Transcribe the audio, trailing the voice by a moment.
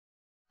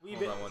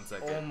Hold on 1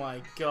 second. Oh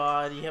my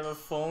god, you have a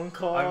phone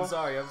call? I'm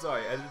sorry.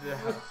 Edit it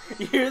out.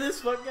 You hear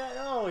this fuck guy?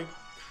 Oh,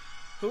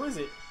 who is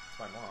it? It's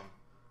my mom.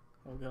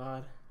 Oh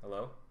god.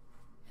 Hello?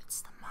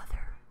 It's the mother.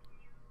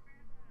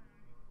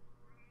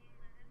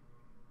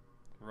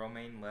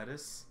 Romaine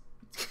lettuce?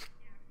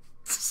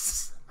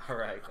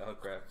 Alright, I'll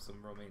grab some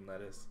romaine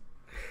lettuce.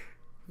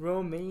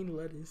 Romaine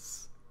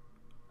lettuce.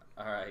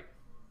 Alright.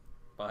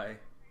 Bye.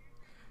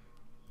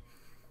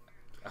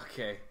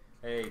 Okay.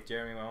 Hey,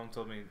 Jeremy, my mom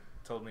told me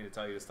to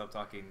tell you to stop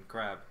talking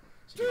crap.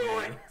 She can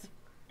hear you.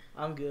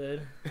 I'm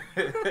good.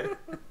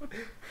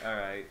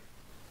 Alright.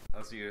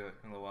 I'll see you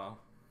in a little while.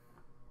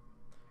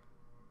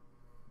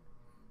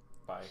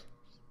 Bye.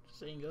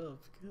 Just hang up.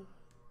 God.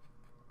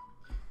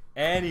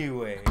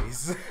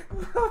 Anyways.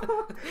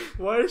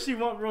 Why does she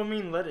want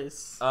romaine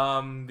lettuce?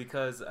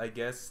 Because I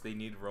guess they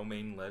need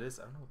romaine lettuce.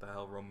 I don't know what the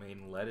hell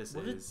romaine lettuce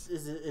is.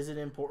 Is it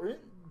important?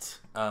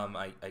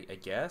 I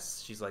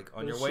guess. She's like,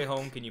 on your way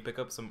home, can you pick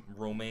up some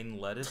romaine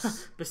lettuce?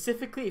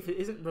 Specifically, if it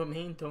isn't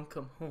romaine, don't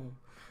come home.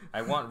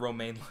 I want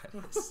romaine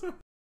lettuce.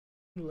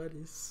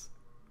 Lettuce.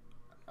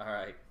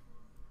 Alright.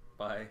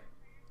 Bye.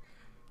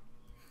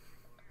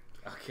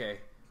 Okay.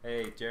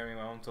 Hey, Jeremy,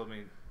 my mom told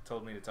me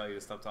to tell you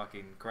to stop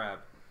talking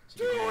crap. She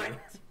can hear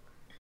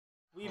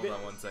you. Hold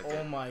on 1 second.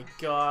 Oh my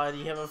god,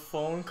 you have a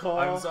phone call?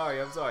 I'm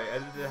sorry.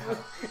 Edit it out.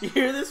 You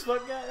hear this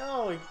fuck guy?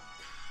 Oh,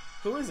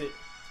 who is it?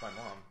 It's my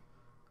mom.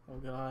 Oh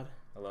god.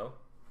 Hello?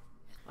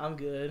 I'm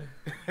good.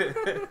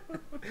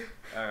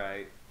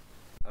 Alright.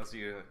 I'll see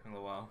you in a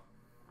little while.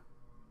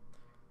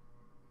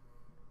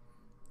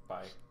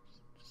 Bye.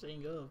 Just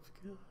hang up.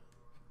 God.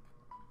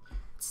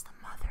 It's the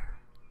mother.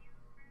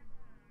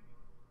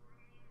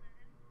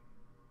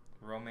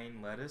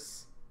 Romaine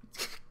lettuce?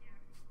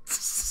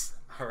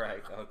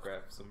 Alright, I'll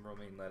grab some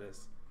romaine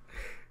lettuce.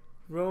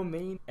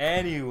 Romaine.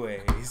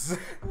 Anyways.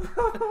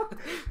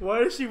 Why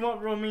does she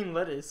want romaine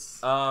lettuce?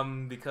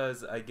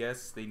 Because I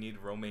guess they need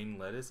romaine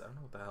lettuce. I don't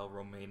know what the hell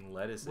romaine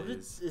lettuce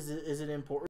is. Is it important?